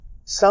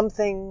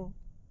something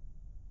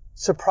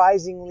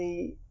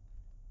surprisingly,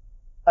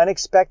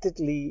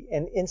 unexpectedly,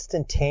 and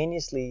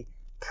instantaneously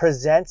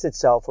presents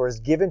itself or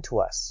is given to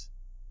us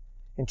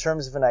in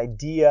terms of an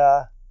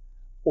idea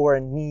or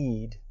a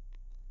need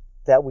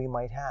that we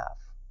might have.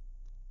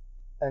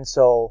 And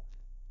so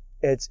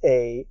it's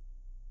a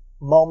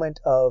moment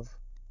of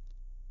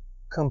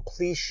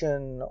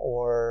completion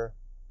or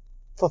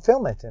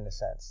fulfillment in a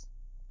sense.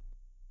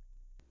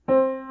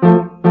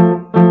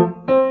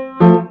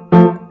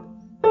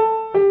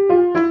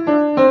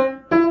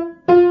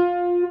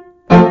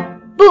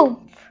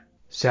 Boom!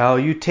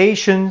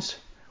 Salutations!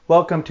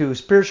 Welcome to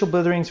Spiritual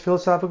Blitherings,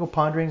 Philosophical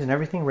Ponderings, and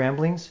Everything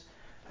Ramblings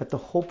at the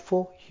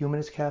Hopeful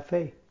Humanist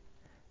Cafe.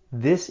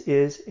 This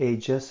is a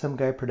Just Some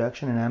Guy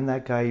production, and I'm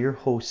that guy, your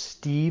host,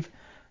 Steve,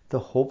 the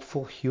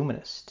Hopeful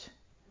Humanist.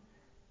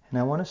 And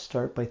I want to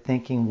start by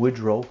thanking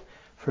Woodrow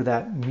for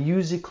that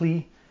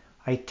musically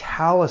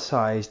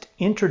italicized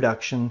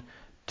introduction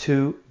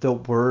to the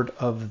word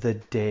of the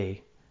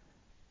day.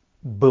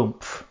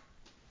 BOOMPF.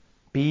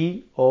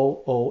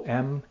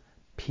 B-O-O-M-P-F.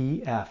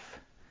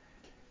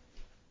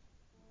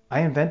 I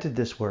invented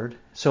this word.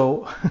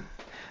 So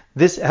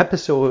this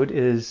episode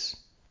is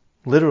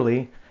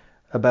literally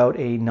about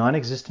a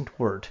non-existent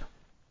word.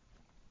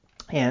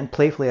 And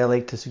playfully I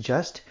like to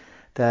suggest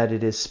that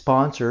it is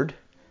sponsored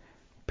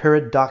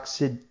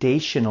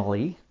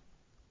paradoxidationally.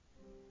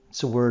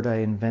 It's a word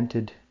I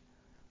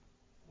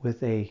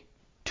with a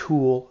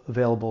tool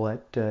available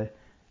at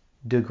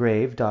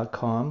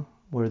degrave.com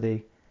where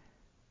they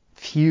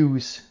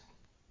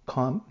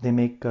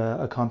make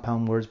a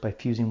compound words by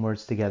fusing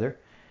words together.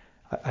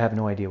 I have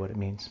no idea what it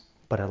means,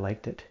 but I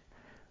liked it.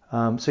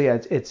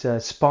 It's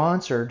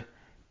sponsored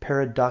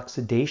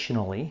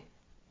paradoxidationally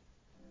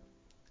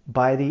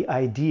by the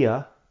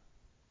idea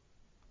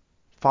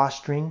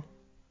fostering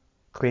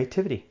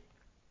creativity.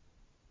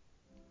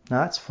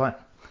 Now that's fun.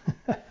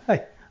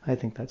 I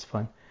think that's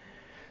fun.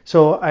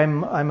 So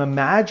I'm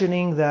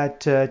imagining that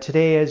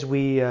today as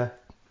we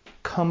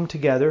come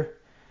together,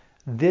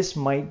 this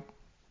might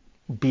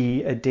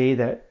be a day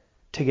that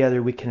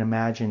together we can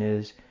imagine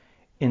is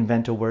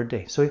Invent a Word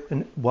Day. So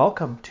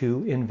welcome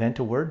to Invent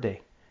a Word Day.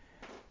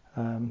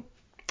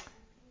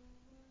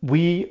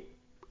 We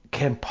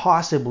can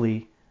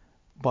possibly,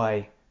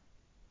 by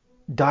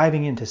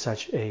diving into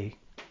such a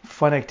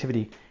fun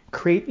activity,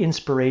 create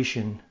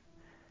inspiration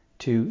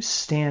to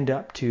stand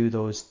up to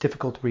those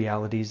difficult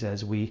realities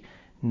as we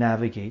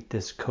navigate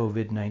this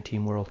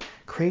COVID-19 world.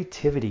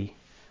 Creativity,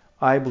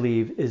 I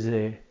believe, is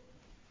an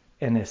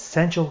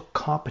essential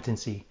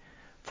competency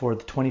for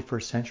the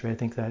 21st century. I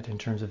think that in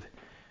terms of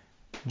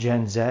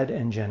Gen Z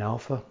and Gen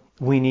Alpha,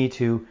 we need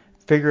to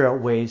figure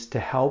out ways to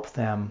help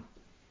them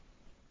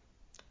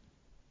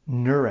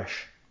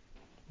nourish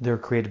their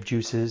creative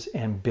juices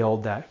and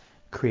build that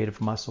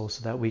creative muscle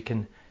so that we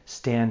can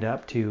stand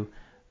up to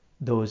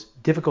those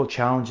difficult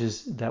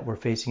challenges that we're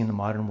facing in the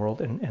modern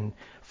world and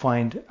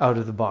find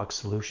out-of-the-box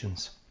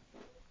solutions.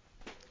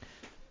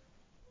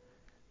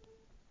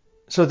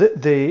 So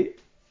the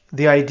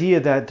idea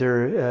that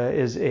there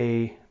is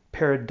a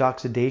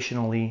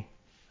paradoxidationally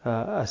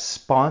a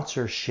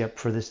sponsorship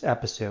for this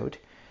episode,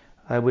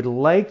 I would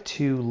like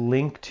to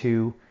link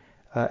to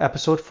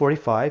episode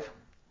 45,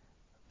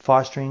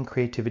 Fostering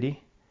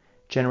Creativity,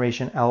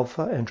 Generation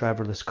Alpha and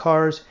Driverless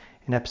Cars,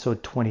 and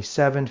episode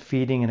 27,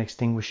 Feeding and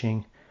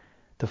Extinguishing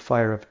the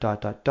Fire of ...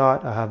 I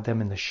have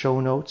them in the show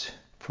notes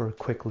for a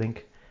quick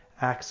link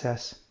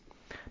access.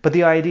 But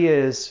the idea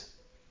is,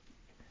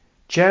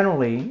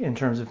 generally, in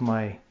terms of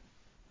my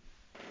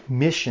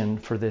mission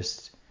for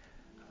this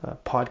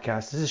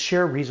podcast, is to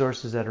share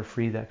resources that are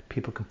free that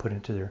people can put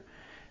into their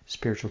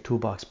spiritual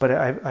toolbox. But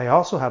I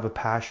also have a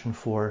passion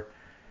for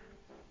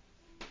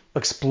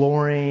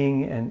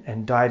exploring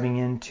and diving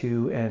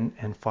into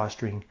and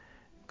fostering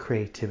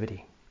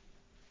creativity.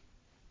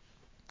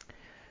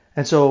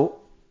 And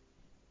so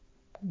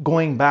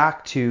going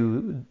back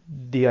to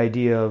the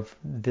idea of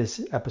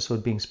this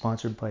episode being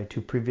sponsored by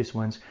two previous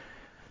ones,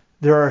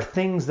 there are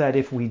things that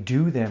if we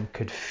do them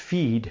could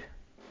feed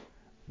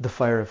the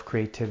fire of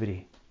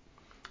creativity.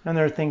 And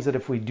there are things that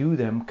if we do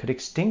them could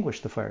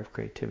extinguish the fire of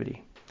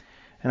creativity.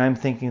 And I'm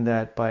thinking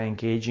that by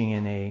engaging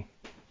in a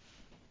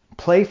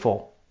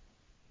playful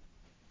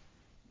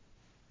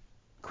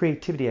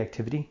creativity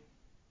activity,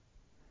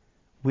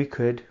 we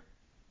could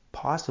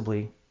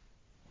possibly,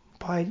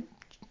 by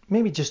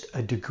maybe just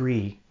a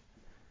degree,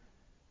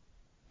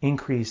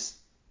 increase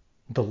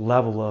the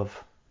level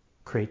of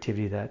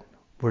creativity that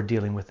we're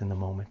dealing with in the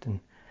moment.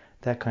 And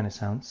that kind of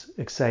sounds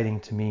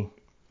exciting to me.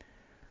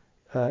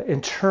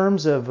 In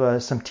terms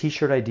of some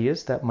t-shirt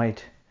ideas that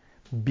might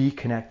be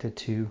connected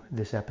to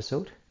this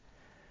episode,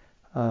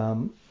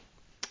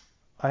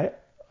 I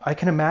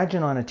can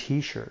imagine on a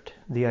t-shirt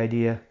the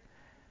idea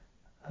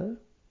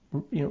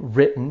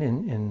written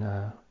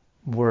in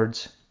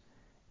words,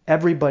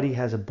 everybody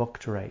has a book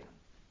to write.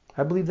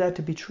 I believe that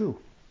to be true.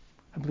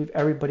 I believe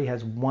everybody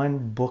has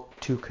one book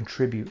to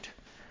contribute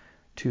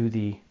to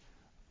the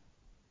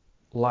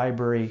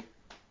library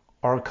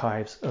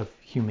archives of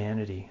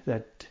humanity,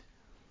 that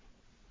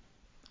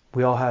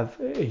we all have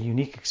a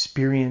unique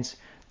experience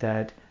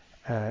that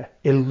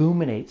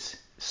illuminates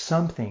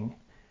something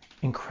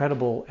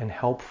incredible and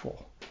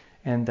helpful,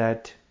 and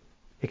that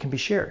it can be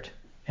shared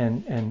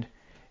and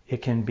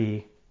it can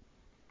be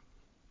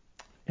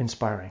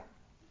inspiring.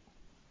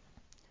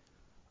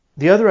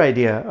 The other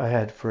idea I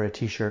had for a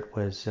t-shirt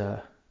was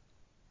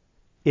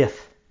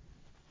ith,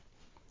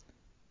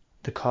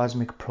 the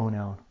cosmic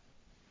pronoun,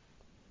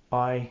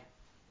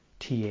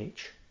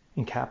 I-T-H,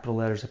 in capital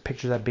letters. I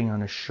picture that being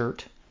on a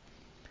shirt.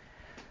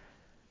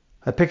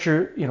 I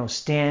picture,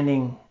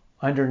 standing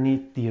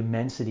underneath the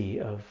immensity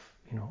of,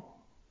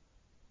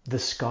 the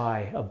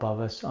sky above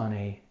us on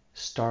a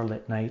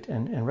starlit night,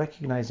 and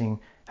recognizing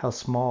how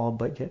small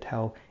but yet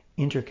how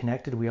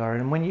interconnected we are.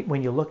 And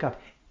when you look up,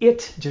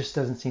 it just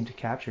doesn't seem to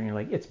capture, and you're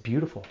like, it's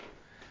beautiful.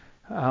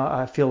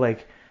 I feel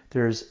like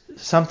there's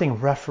something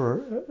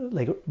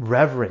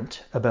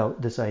reverent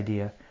about this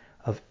idea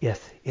of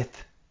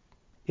ith,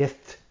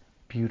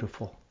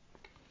 beautiful.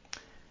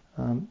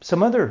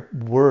 Some other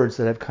words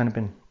that I've kind of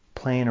been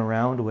playing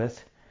around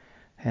with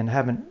and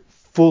haven't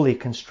fully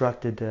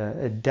constructed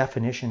a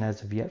definition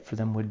as of yet for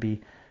them would be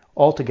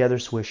altogether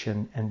swish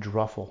and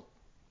druffle.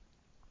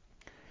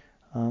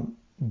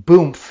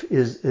 BOOMPF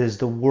is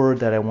the word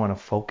that I want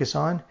to focus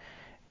on,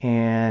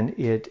 and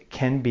it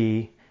can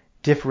be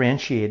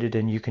differentiated,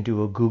 and you can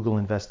do a Google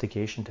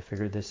investigation to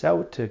figure this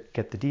out, to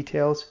get the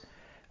details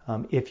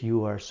if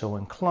you are so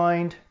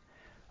inclined.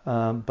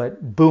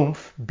 But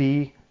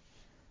BOOMPF,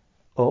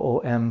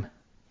 BOOMPF,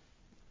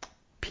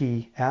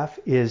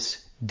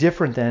 is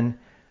different than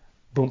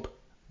BOOMP,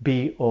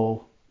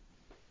 BOOMP,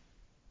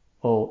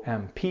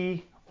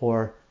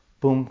 or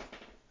BOOMP,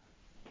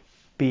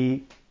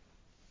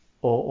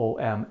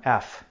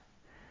 BOOMF.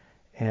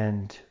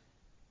 And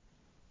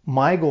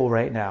my goal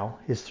right now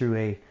is, through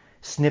a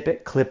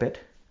snippet, clip it,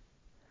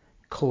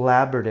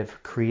 collaborative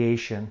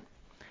creation,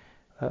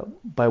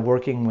 by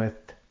working with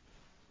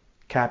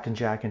Captain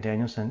Jack and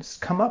Danielson,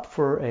 come up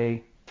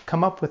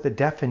with a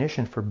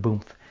definition for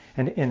BOOMPF,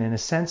 and in a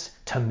sense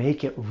to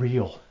make it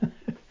real.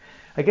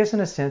 I guess in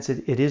a sense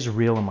it is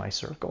real in my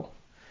circle.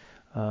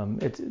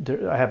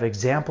 I have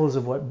examples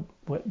of what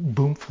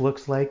BOOMPF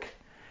looks like,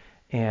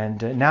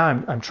 and now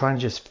I'm trying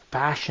to just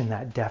fashion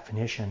that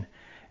definition.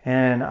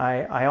 And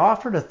I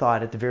offered a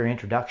thought at the very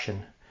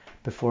introduction,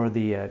 before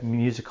the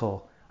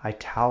musical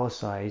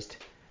italicized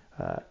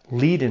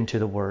lead into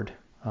the word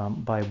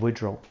by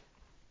Woodrow.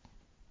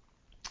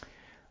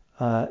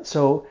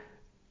 So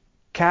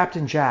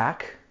Captain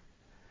Jack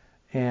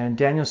and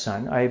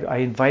Danielson, I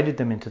invited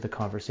them into the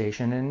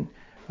conversation, and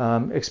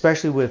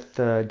especially with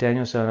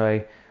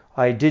Danielson,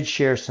 I did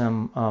share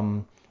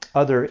some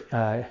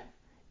other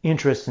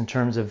interests in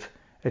terms of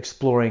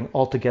exploring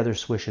altogether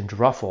swish and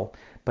druffle,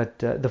 but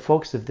the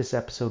focus of this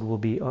episode will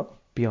be on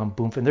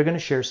BOOMPF, and they're going to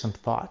share some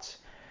thoughts.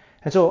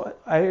 And so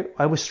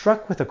I was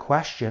struck with a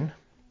question.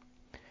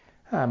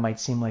 It might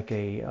seem like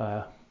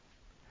a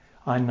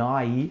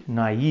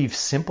naive,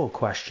 simple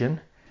question,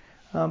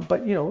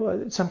 but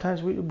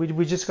sometimes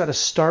we just got to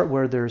start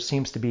where there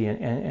seems to be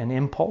an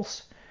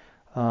impulse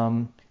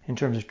in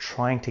terms of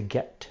trying to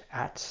get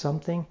at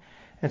something.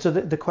 And so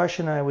the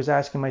question I was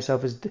asking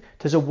myself is,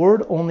 does a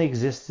word only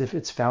exist if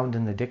it's found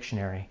in the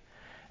dictionary?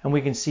 And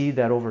we can see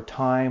that over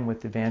time,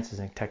 with advances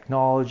in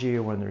technology,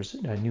 or when there's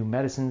new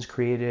medicines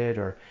created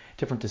or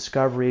different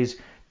discoveries,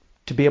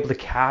 to be able to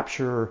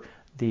capture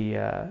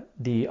the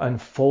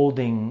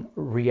unfolding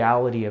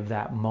reality of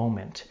that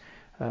moment,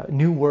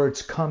 new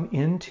words come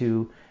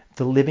into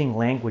the living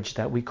language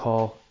that we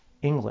call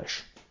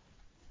English.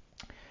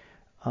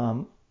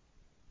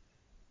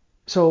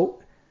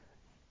 So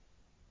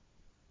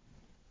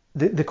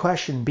the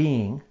question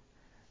being,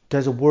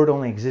 does a word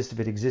only exist if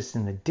it exists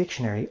in the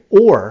dictionary,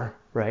 or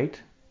is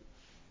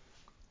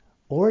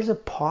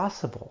it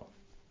possible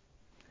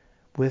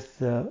with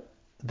the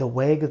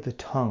wag of the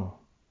tongue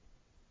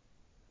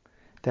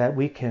that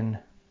we can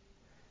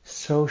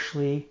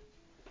socially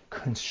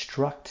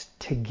construct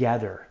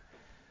together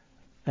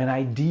an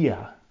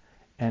idea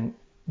and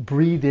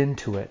breathe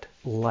into it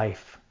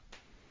life,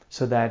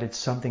 so that it's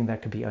something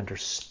that could be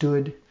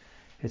understood,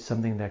 it's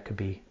something that could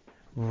be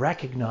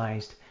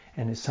recognized,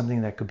 and it's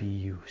something that could be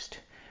used?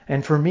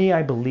 And for me,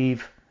 I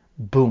believe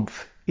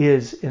BOOMPF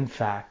is, in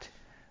fact,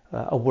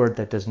 a word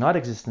that does not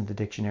exist in the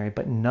dictionary,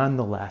 but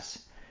nonetheless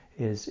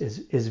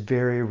is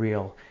very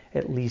real,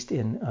 at least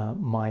in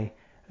my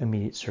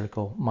immediate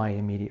circle, my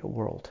immediate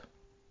world.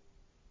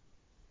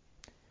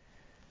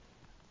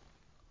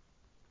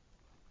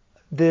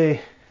 The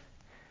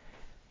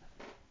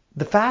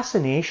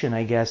fascination,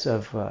 I guess,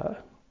 of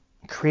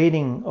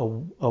creating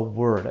a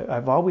word,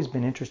 I've always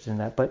been interested in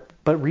that,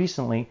 but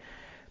recently,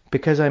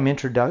 because I'm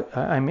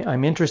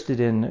interested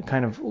in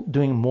kind of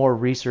doing more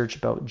research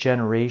about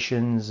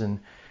generations and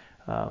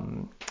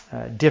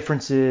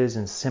differences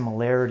and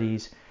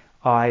similarities,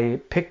 I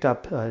picked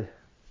up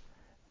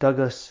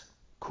Douglas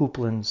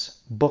Coupland's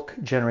book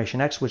Generation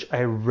X, which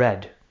I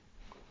read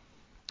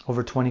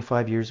over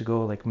 25 years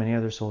ago, like many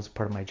other souls,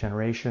 part of my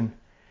generation.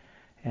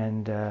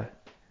 And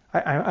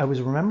I was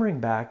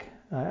remembering back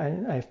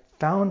I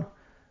found,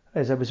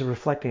 as I was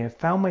reflecting, I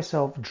found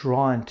myself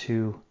drawn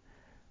to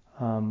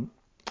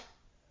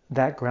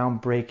that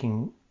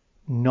groundbreaking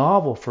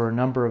novel for a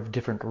number of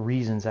different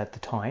reasons at the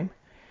time.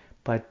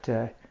 But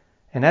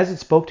and as it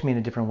spoke to me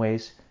in different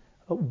ways,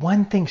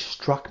 one thing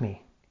struck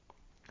me.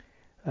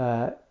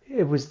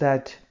 It was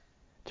that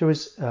there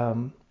was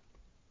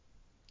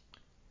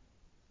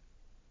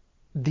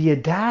the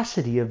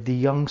audacity of the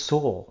young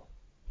soul,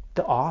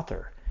 the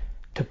author,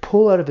 to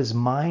pull out of his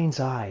mind's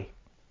eye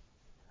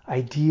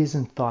ideas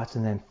and thoughts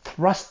and then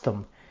thrust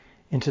them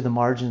into the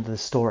margins of the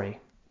story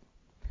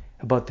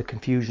about the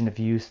confusion of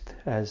youth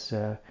as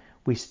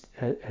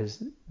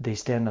they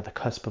stand on the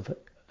cusp of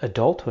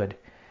adulthood.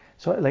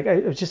 So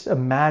I just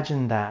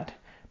imagine that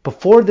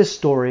before this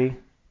story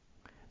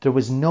there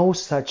was no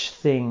such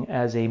thing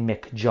as a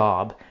Mick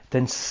job.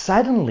 Then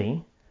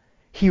suddenly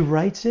he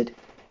writes it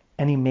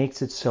and he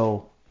makes it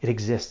so it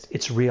exists.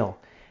 It's real.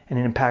 And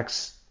it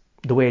impacts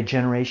the way a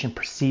generation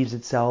perceives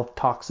itself,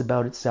 talks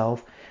about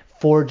itself,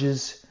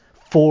 forges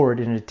forward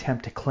in an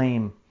attempt to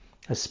claim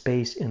a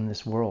space in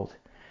this world.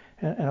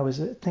 And I was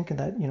thinking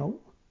that,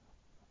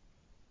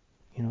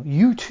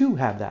 you too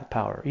have that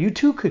power. You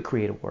too could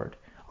create a word.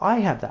 I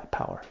have that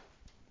power.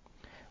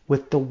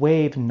 With the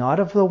wave, not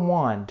of the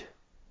wand,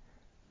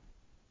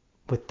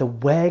 with the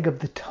wag of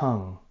the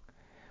tongue,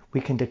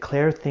 we can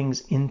declare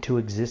things into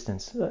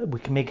existence. We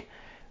can make,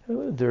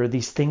 there are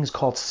these things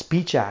called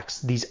speech acts,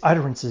 these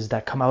utterances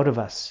that come out of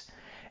us.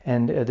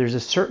 And there's a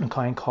certain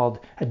kind called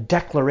a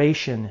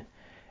declaration.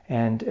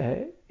 And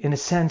in a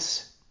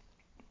sense,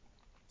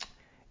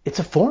 it's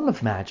a form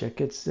of magic.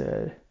 It's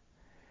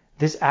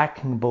this act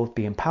can both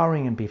be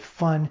empowering and be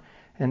fun.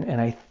 And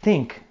I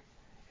think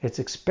it's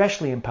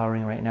especially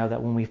empowering right now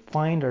that when we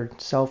find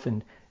ourselves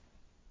in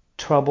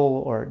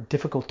trouble or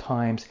difficult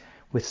times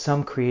with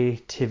some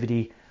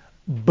creativity,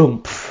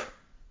 BOOMPF,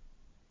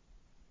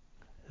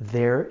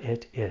 there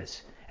it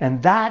is.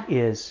 And that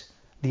is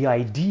the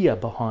idea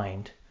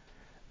behind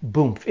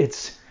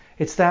BOOMPF.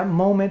 It's that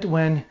moment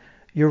when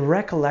you're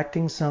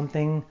recollecting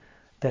something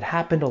that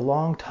happened a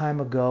long time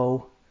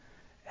ago.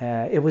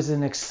 It was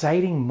an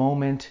exciting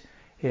moment.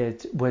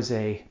 It was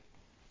a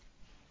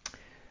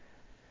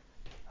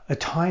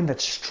time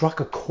that struck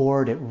a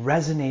chord. It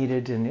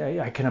resonated,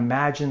 and I can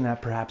imagine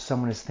that perhaps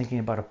someone is thinking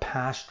about a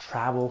past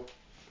travel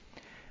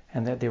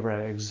and that they were at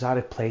an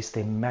exotic place.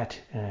 They met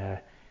a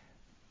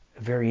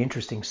very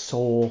interesting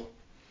soul.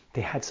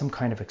 They had some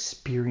kind of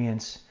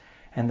experience,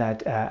 and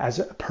that as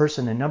a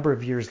person a number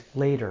of years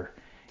later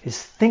is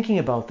thinking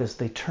about this,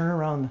 they turn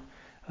around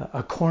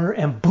a corner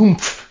and boom,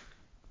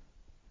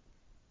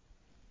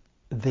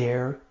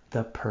 there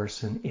the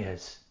person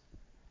is.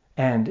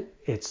 And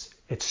it's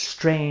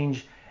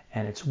strange,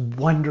 and it's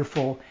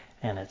wonderful,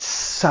 and it's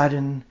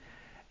sudden,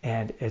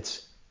 and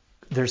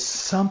there's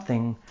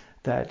something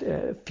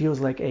that feels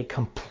like a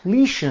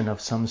completion of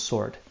some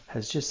sort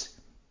has just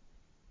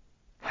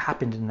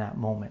happened in that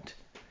moment.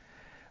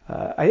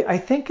 I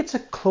think it's a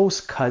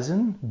close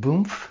cousin,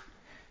 BOOMPF,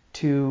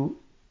 to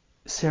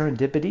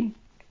serendipity.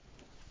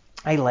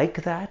 I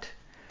like that.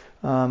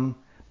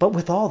 But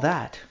with all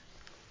that,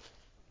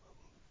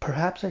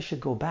 perhaps I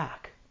should go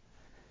back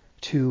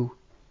to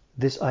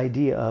this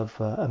idea of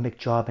a Mick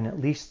job and at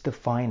least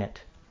define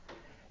it.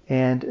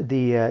 And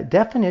the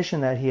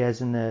definition that he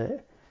has in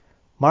the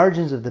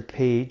margins of the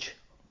page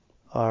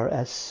are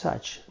as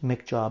such: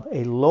 Mick job,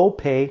 a low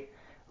pay,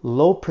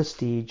 low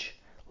prestige,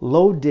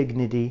 low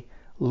dignity,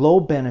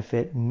 low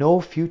benefit, no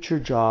future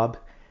job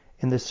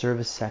in the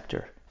service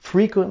sector,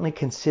 frequently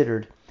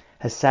considered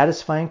a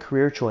satisfying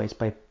career choice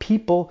by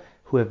people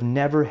who have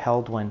never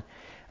held one.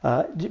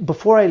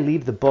 Before I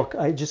leave the book,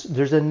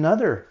 there's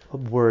another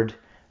word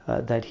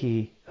that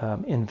he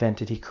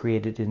invented, he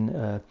created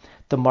in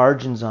the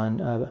margins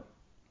on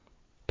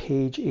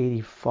page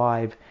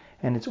 85,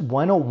 and it's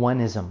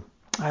 101ism.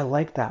 I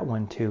like that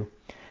one too.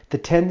 The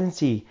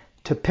tendency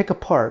to pick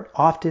apart,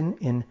 often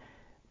in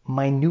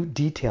minute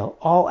detail,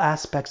 all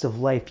aspects of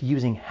life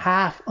using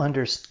half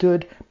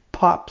understood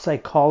pop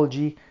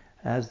psychology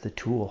as the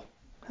tool.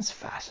 That's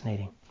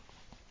fascinating.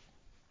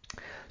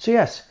 So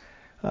yes,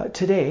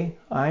 today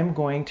I'm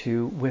going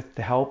to, with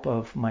the help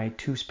of my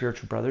two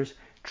spiritual brothers,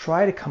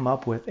 try to come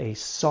up with a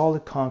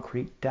solid,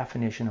 concrete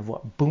definition of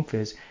what BOOMPF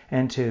is,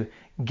 and to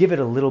give it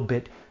a little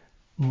bit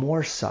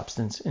more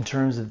substance in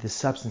terms of the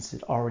substance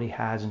it already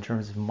has in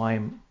terms of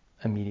my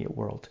immediate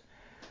world.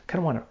 I kind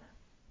of want to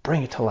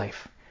bring it to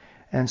life.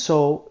 And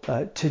so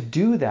to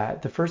do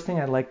that, the first thing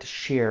I'd like to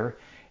share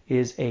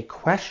is a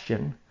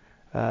question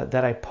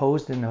that I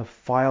posed in a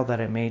file that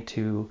I made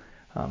to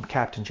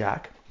Captain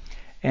Jack,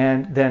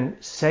 and then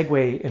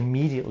segue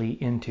immediately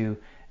into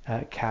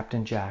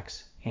Captain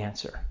Jack's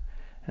answer.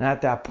 And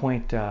at that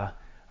point,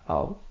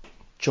 I'll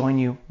join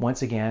you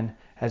once again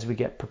as we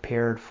get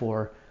prepared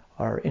for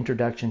our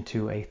introduction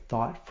to a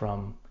thought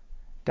from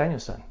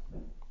Danielson.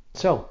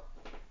 So,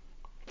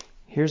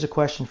 here's a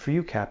question for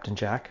you, Captain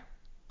Jack.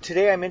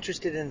 Today I'm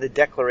interested in the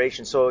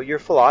declaration. So your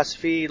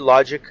philosophy,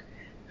 logic,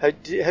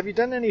 have you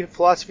done any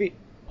philosophy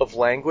of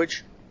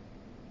language?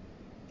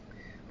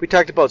 We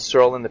talked about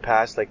Searle in the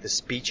past, like the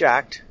Speech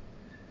Act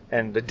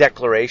and the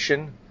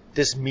Declaration.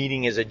 This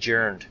meeting is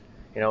adjourned.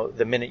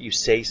 The minute you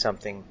say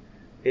something,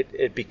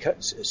 it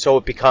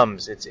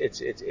becomes.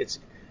 It's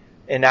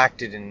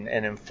enacted and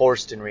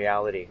enforced in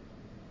reality.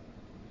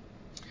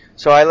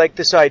 So I like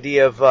this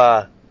idea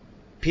of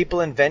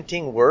people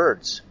inventing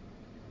words,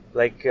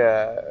 like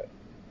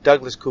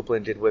Douglas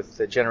Coupland did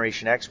with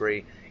Generation X, where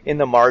he, in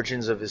the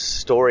margins of his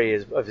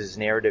story, of his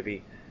narrative,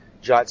 he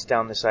jots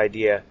down this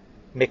idea,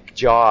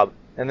 McJob.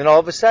 And then all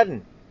of a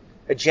sudden,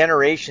 a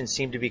generation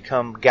seemed to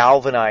become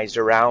galvanized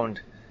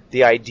around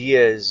the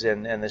ideas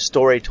and the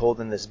story told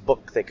in this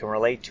book. They can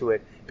relate to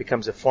it. It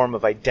becomes a form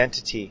of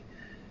identity.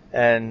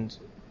 And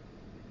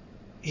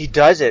he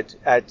does it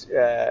at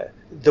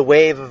the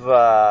wave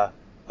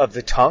of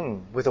the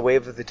tongue. With a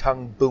wave of the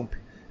tongue, boom,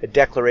 a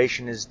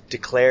declaration is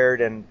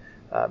declared and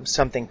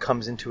something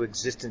comes into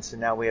existence, and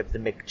now we have the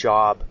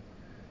McJob.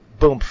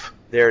 Boomph,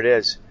 there it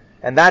is.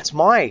 And that's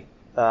my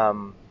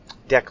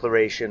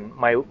declaration,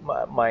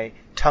 my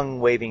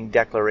tongue-waving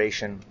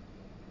declaration.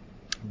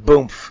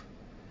 Boomph.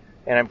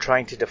 And I'm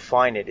trying to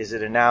define it. Is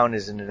it a noun?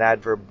 Is it an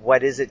adverb?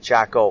 What is it,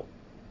 Jacko?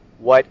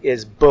 What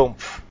is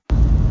boomph?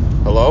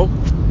 Hello?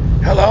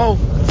 Hello?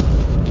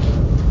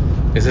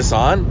 Is this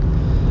on?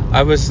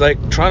 I was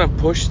trying to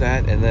push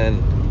that, and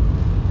then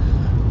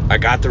I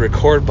got the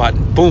record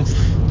button. Boomph.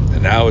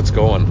 And now it's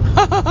going.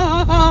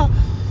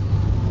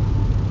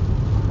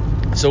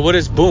 So what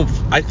is boomph?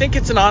 I think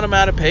it's an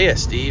onomatopoeia,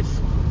 Steve.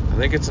 I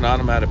think it's an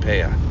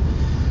onomatopoeia.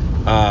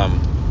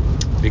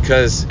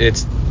 Because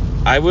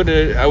I would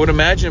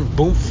imagine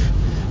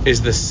boomph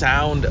is the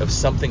sound of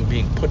something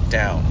being put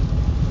down,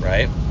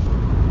 right?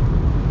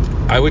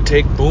 I would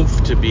take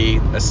boomph to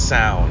be a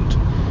sound,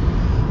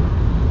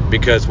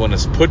 because when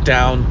it's put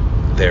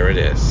down, there it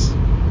is.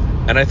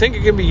 And I think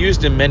it can be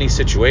used in many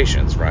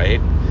situations,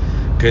 right?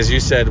 Because you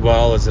said,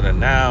 well, is it a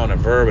noun, a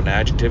verb, an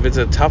adjective? It's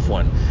a tough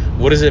one.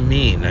 What does it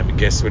mean? I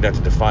guess we'd have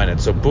to define it.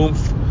 So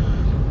boomph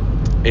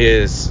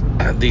is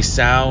the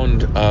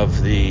sound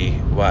of the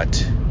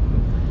what?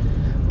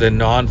 The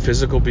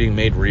non-physical being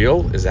made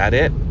real? Is that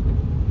it?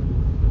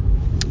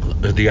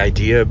 The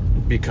idea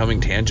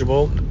becoming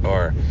tangible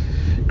or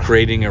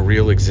creating a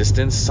real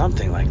existence?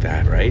 Something like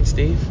that, right,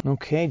 Steve?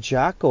 Okay,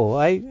 Jacko,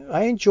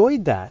 I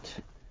enjoyed that.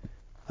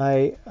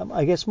 I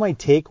guess my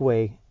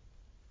takeaway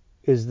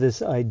is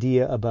this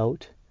idea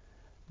about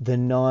the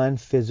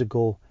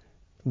non-physical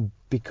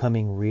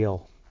becoming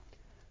real.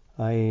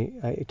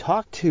 I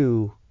talked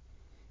to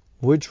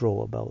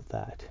Woodrow about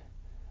that,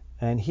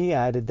 and he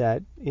added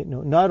that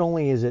not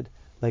only is it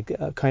like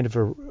a kind of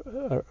a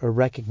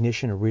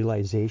recognition, a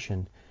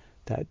realization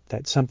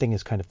that something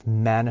is kind of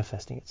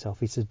manifesting itself.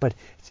 He says, but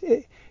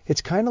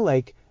it's kind of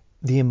like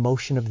the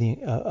emotion of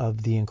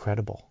the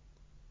incredible,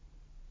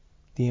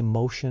 the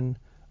emotion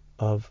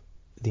of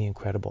the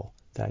incredible,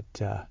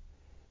 that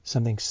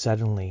something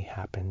suddenly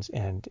happens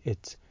and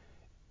it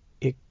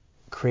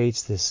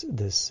creates this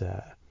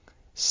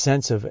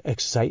sense of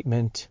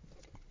excitement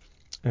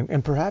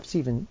and perhaps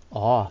even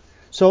awe.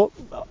 So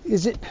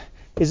is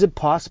it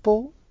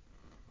possible,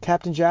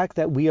 Captain Jack,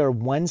 that we are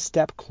one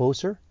step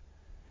closer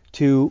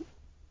to,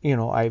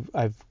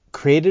 I've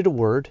created a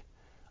word,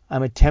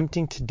 I'm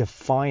attempting to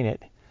define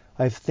it.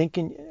 I'm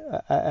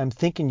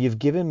thinking you've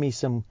given me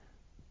some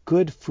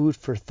good food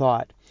for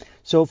thought.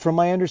 So from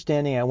my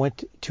understanding, I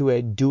went to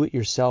a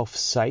do-it-yourself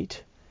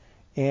site,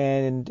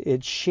 and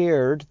it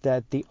shared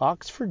that the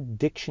Oxford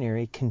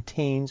Dictionary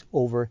contains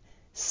over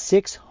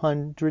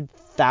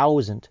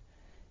 600,000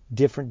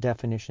 different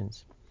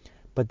definitions,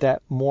 but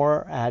that more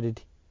are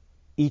added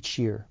each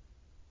year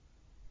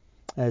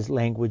as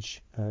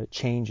language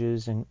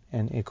changes and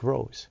it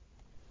grows.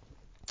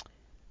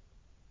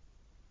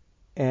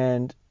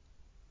 And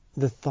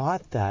the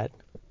thought that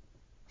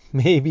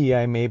maybe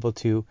I'm able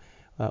to,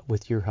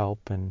 with your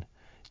help and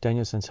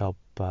Danielson's help,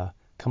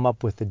 come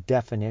up with a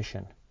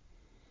definition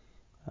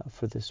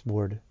for this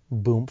word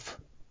boomph,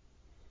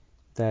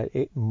 that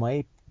it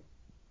might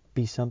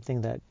be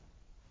something that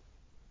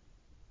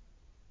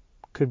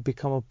could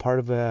become a part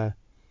of a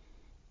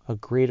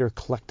greater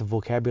collective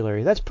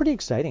vocabulary. That's pretty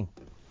exciting.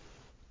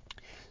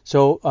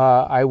 So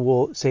I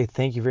will say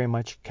thank you very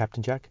much,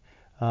 Captain Jack.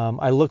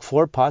 I look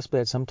forward possibly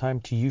at some time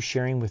to you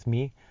sharing with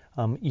me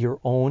your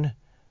own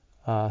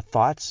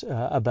thoughts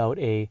about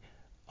a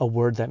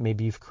word that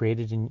maybe you've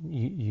created and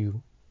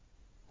you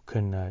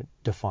can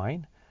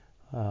define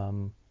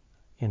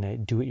in a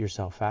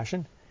do-it-yourself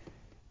fashion.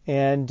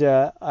 And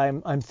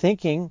I'm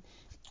thinking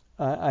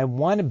I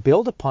want to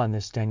build upon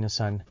this,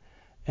 Danielson,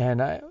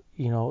 and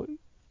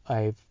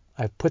I've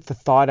put the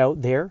thought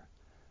out there.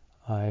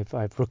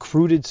 I've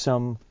recruited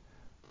some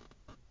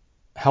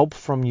help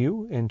from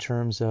you in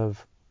terms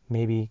of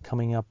maybe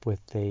coming up with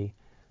a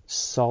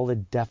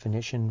solid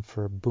definition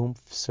for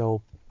boomph.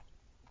 So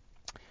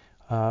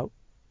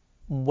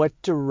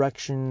what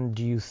direction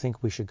do you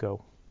think we should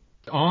go?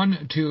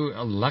 On to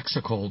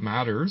lexical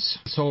matters.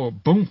 So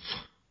boomph.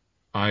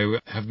 I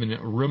have been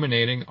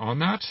ruminating on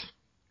that.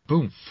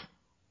 Boomph.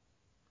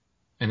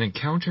 An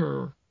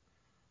encounter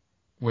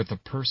with a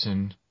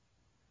person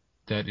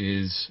that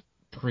is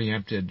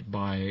preempted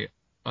by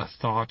a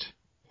thought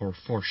or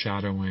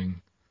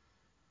foreshadowing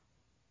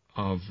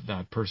of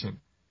that person.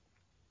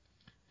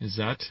 Is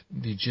that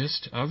the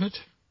gist of it?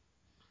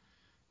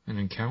 An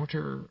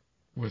encounter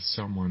with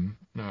someone,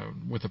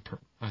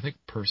 I think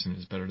person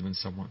is better than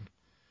someone.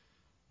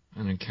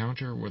 An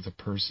encounter with a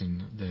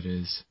person that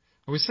is,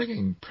 I was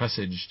thinking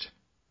presaged,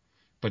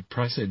 but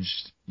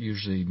presaged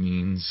usually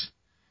means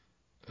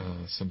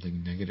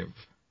something negative,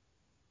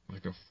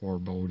 like a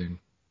foreboding.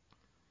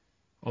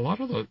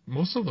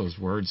 Most of those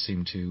words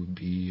seem to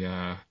be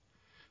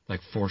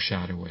like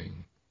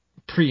foreshadowing.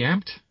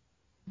 Preempt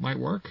might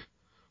work.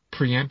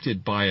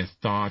 Preempted by a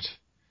thought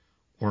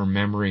or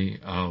memory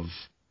of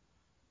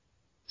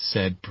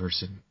said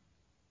person.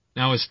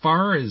 Now, as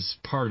far as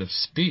part of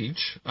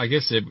speech, I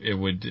guess it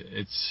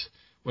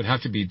would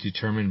have to be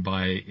determined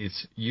by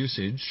its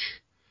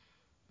usage.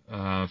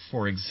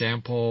 For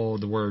example,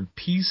 the word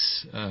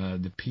peace,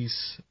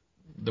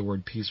 the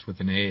word peace with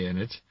an A in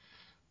it,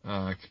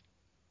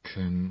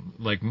 can,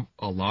 like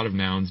a lot of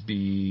nouns,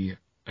 be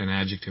an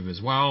adjective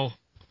as well.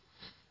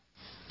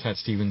 Cat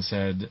Stevens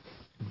said,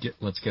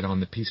 let's get on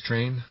the peace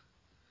train.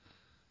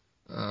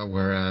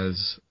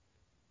 Whereas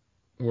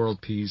world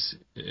peace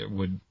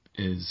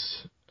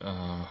is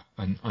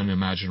an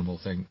unimaginable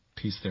thing.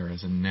 Peace there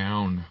as a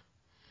noun.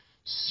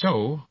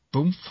 So,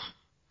 BOOMPF.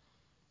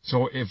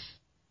 So if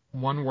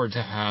one were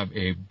to have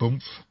a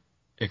BOOMPF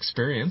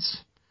experience,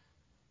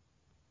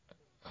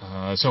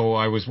 so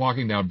I was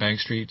walking down Bank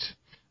Street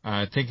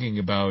thinking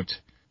about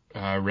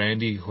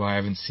Randy, who I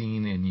haven't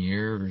seen in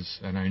years,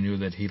 and I knew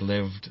that he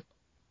lived,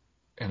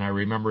 and I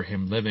remember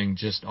him living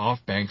just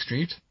off Bank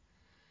Street.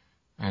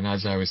 And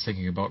as I was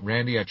thinking about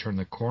Randy, I turned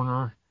the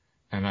corner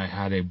and I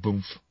had a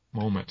BOOMPF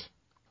moment.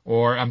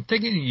 Or I'm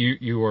thinking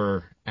you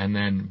were, and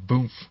then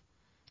BOOMPF,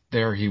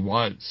 there he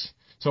was.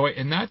 So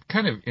in that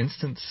kind of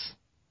instance,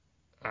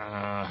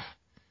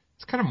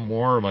 it's kind of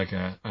more like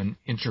an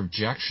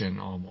interjection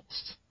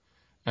almost.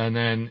 And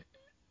then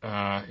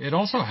it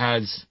also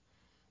has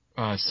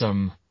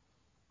some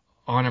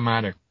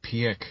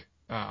onomatopoeic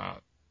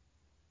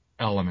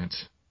element.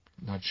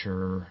 Not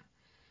sure.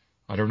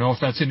 I don't know if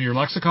that's in your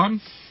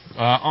lexicon.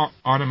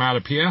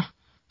 Onomatopoeia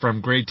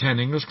from grade 10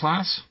 English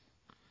class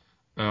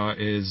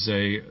is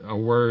a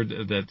word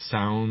that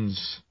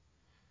sounds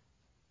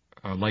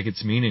like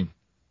its meaning.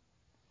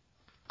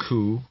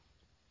 Coo,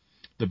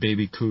 the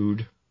baby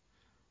cooed,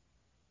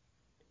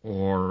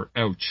 or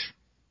ouch.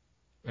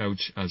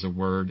 Ouch as a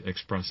word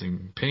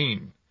expressing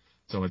pain.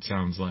 So it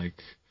sounds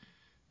like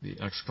the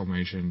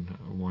exclamation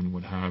one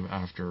would have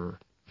after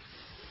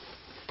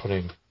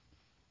putting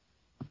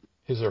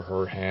his or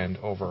her hand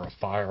over a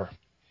fire.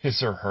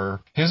 His or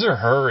her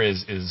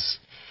is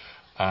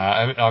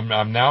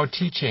I'm now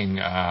teaching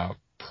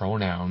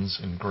pronouns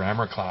in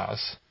grammar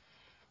class,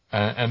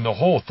 and the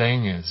whole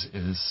thing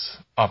is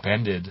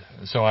upended.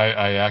 So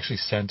I actually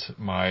sent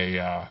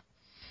my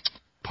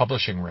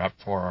publishing rep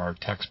for our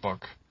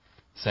textbook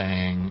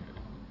saying,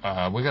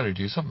 we got to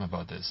do something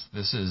about this.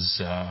 This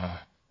is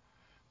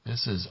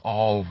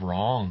all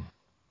wrong.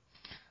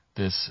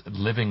 This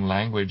living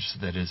language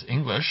that is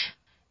English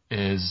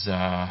is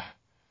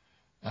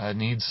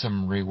needs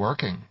some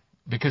reworking,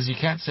 because you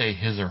can't say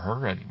his or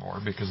her anymore,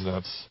 because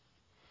that's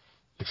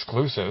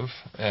exclusive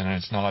and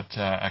it's not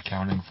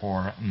accounting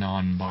for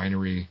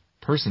non-binary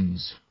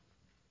persons.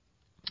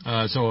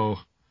 So,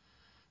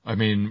 I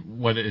mean,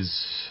 what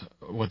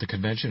the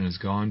convention has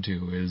gone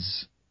to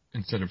is,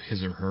 instead of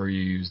his or her,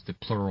 you use the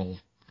plural,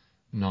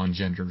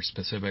 non-gender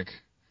specific,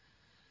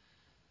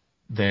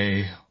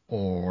 they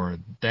or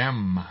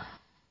them.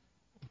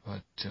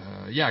 But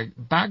yeah,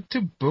 back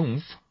to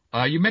BOOMPF.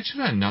 You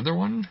mentioned another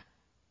one.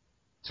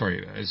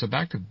 Sorry, so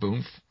back to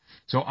BOOMPF.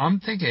 So I'm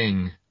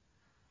thinking,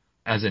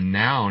 as a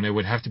noun, it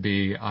would have to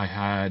be, I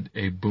had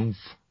a BOOMPF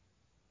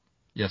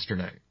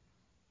yesterday.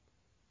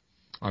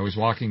 I was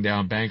walking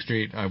down Bank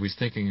Street, I was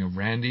thinking of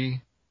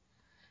Randy,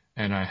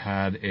 and I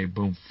had a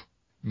BOOMPF,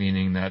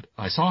 meaning that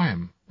I saw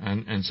him.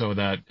 And so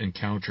that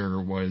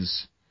encounter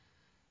was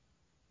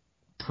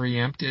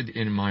preempted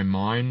in my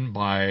mind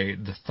by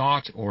the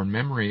thought or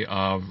memory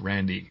of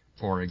Randy,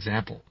 for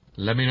example.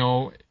 Let me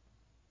know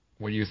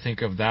what you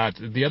think of that.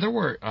 The other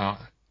word,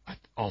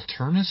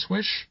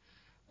 alternaswish,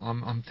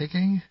 I'm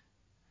thinking.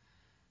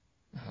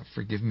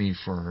 Forgive me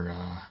for,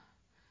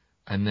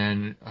 and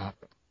then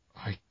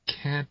I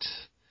can't,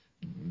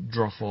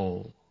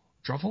 druffle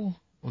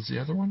was the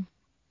other one.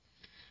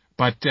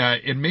 But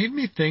it made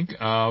me think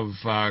of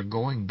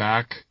going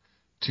back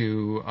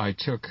to, I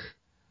took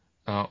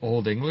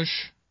Old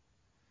English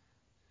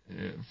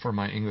for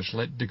my English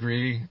Lit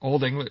degree.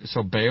 Old English,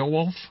 so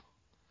Beowulf.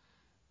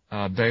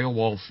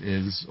 Beowulf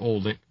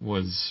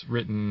was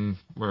written,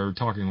 we're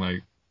talking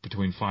like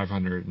between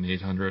 500 and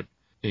 800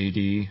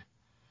 AD.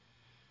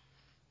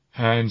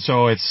 And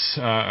so it's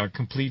a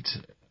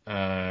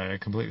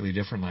completely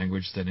different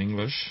language than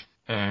English.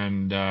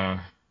 And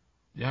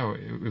yeah,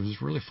 it was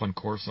a really fun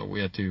course. So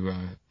we had to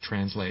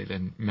translate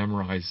and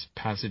memorize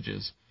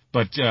passages.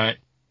 But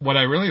what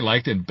I really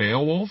liked in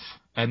Beowulf,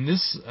 and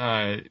this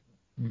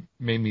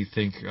made me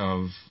think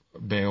of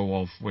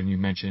Beowulf when you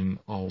mentioned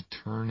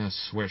alterna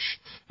swish.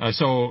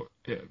 So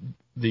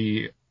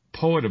the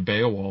poet of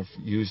Beowulf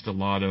used a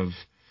lot of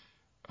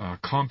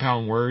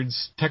compound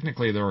words.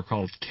 Technically, they were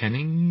called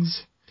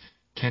kennings.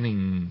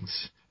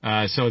 Kennings.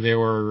 So they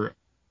were.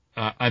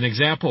 An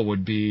example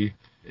would be,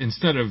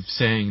 instead of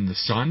saying the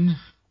sun,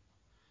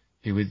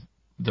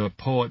 the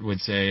poet would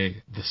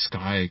say the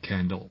sky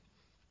candle.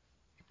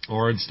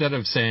 Or instead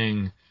of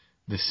saying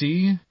the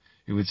sea,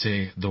 he would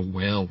say the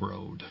whale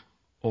road.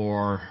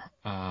 Or,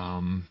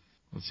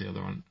 what's the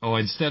other one? Oh,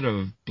 instead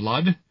of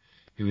blood,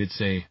 he would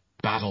say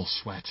battle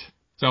sweat.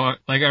 So,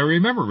 I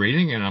remember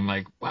reading it and I'm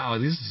like, wow,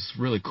 this is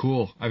really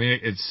cool. I mean,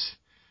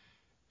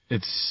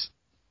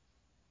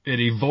 it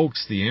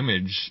evokes the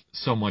image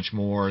so much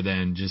more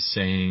than just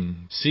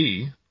saying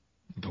sea,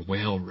 the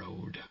whale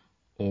road,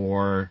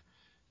 or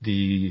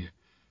the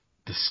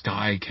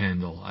sky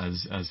candle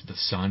as the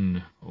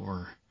sun,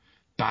 or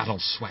battle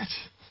sweat.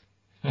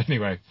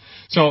 Anyway,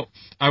 so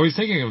I was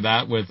thinking of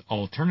that with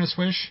alterna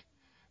swish,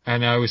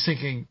 and I was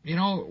thinking,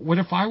 what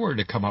if I were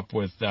to come up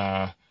with,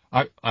 I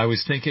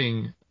was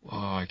thinking,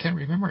 I can't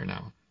remember it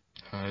now,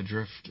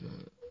 drift,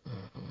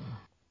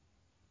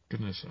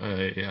 goodness,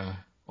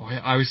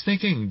 I was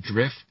thinking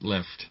drift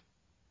lift.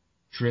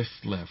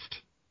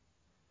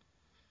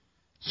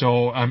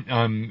 So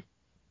I'm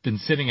been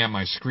sitting at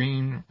my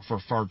screen for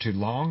far too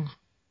long.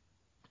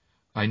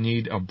 I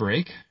need a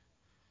break.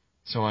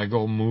 So I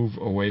go move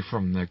away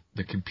from the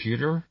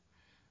computer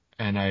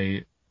and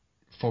I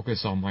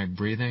focus on my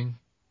breathing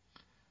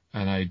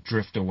and I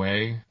drift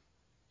away,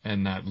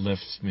 and that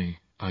lifts me.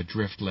 A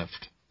drift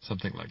lift,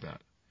 something like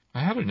that.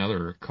 I had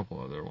a couple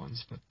other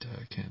ones, but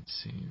I can't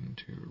seem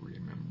to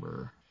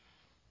remember.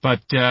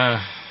 But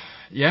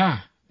yeah,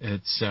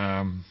 it's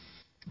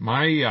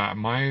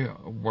my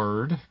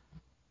word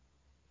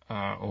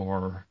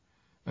or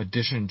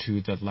addition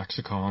to the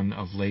lexicon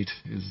of late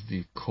is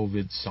the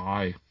COVID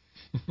sigh.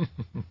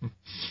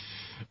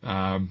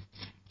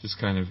 Just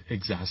kind of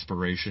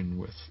exasperation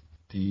with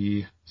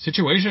the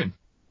situation.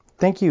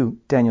 Thank you,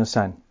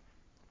 Daniel-san.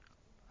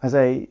 As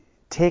I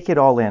take it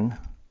all in,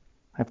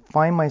 I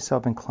find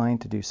myself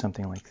inclined to do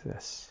something like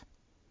this.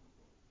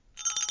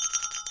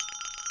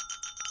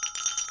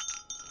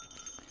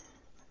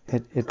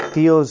 It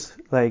feels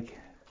like,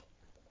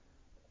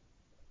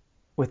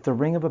 with the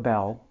ring of a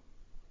bell,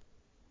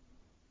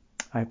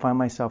 I find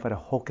myself at a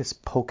hocus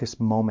pocus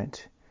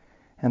moment,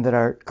 and that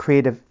our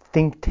creative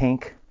think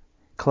tank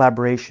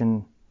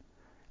collaboration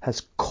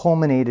has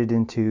culminated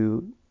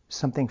into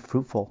something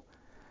fruitful.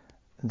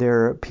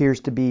 There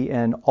appears to be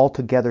an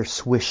altogether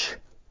swish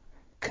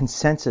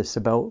consensus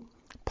about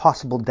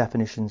possible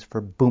definitions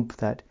for BOOMPF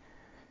that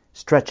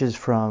stretches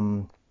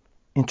from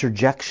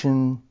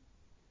interjection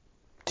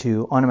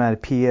to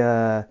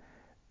onomatopoeia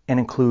and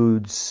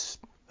includes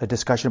a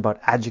discussion about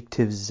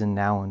adjectives and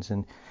nouns.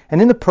 And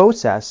in the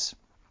process,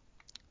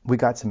 we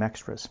got some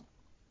extras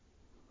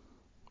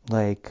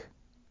like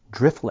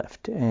drift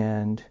lift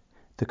and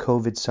the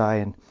COVID sigh.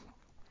 And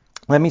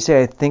let me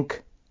say, I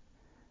think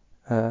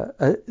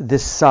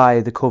this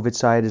side, the COVID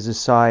side, is a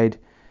side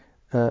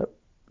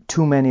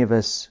too many of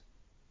us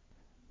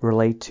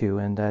relate to,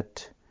 and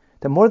that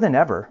more than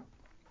ever,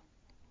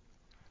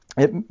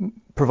 it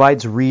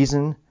provides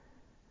reason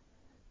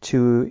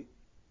to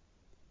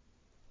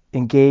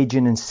engage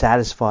in and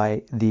satisfy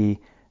the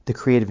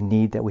creative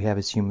need that we have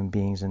as human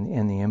beings,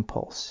 and the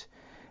impulse.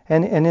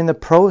 And in the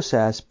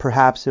process,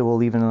 perhaps it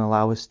will even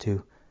allow us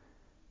to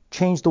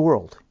change the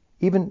world,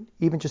 even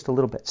just a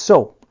little bit.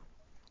 So,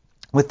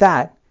 with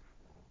that,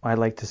 I'd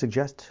like to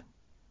suggest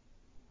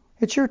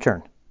it's your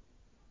turn.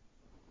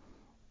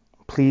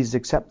 Please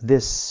accept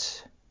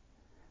this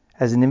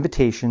as an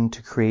invitation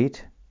to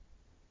create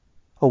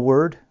a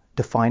word,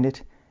 define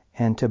it,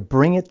 and to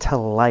bring it to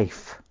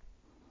life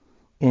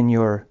in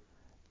your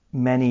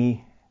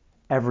many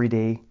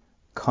everyday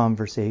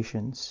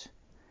conversations.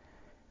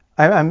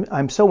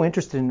 I'm so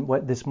interested in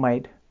what this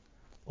might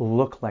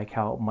look like,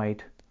 how it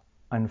might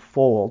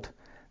unfold,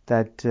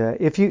 that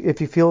if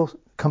you feel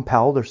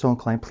compelled or so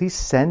inclined, please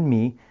send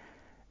me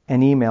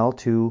an email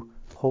to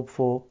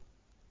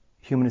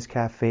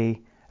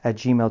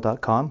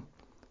hopefulhumanistcafe@gmail.com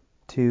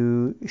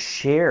to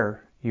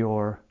share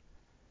your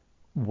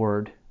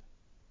word,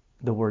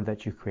 the word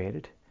that you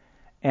created.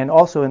 And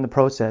also in the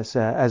process,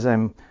 as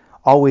I'm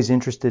always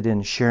interested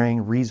in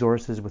sharing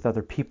resources with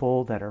other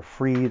people that are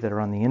free, that are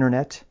on the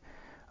internet,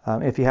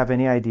 if you have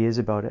any ideas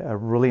about a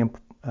really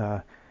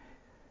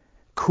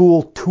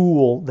cool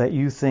tool that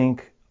you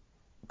think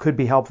could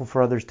be helpful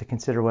for others to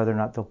consider whether or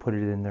not they'll put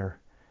it in their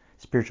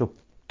spiritual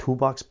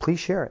toolbox, please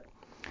share it.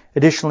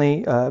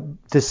 Additionally,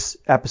 this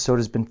episode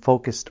has been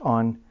focused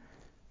on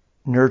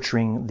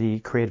nurturing the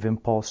creative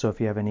impulse. So if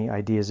you have any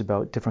ideas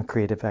about different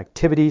creative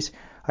activities,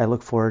 I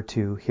look forward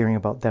to hearing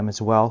about them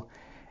as well.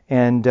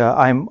 And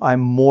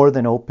I'm more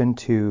than open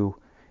to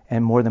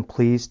and more than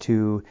pleased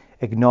to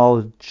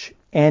acknowledge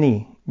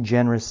any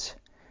generous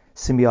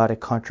symbiotic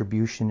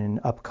contribution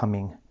in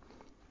upcoming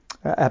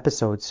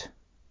episodes.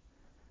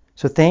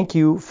 So thank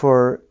you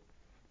for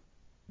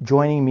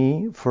joining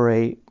me for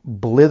a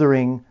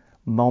blithering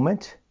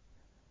moment.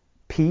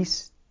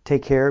 Peace,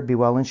 take care, be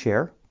well, and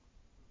share.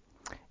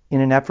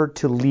 In an effort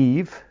to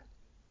leave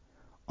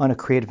on a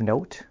creative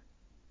note,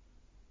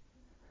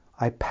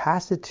 I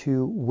pass it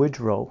to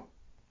Woodrow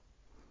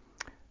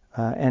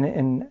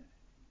and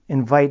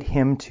invite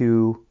him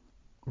to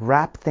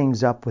wrap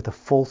things up with a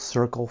full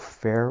circle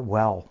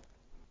farewell.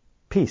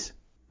 Peace.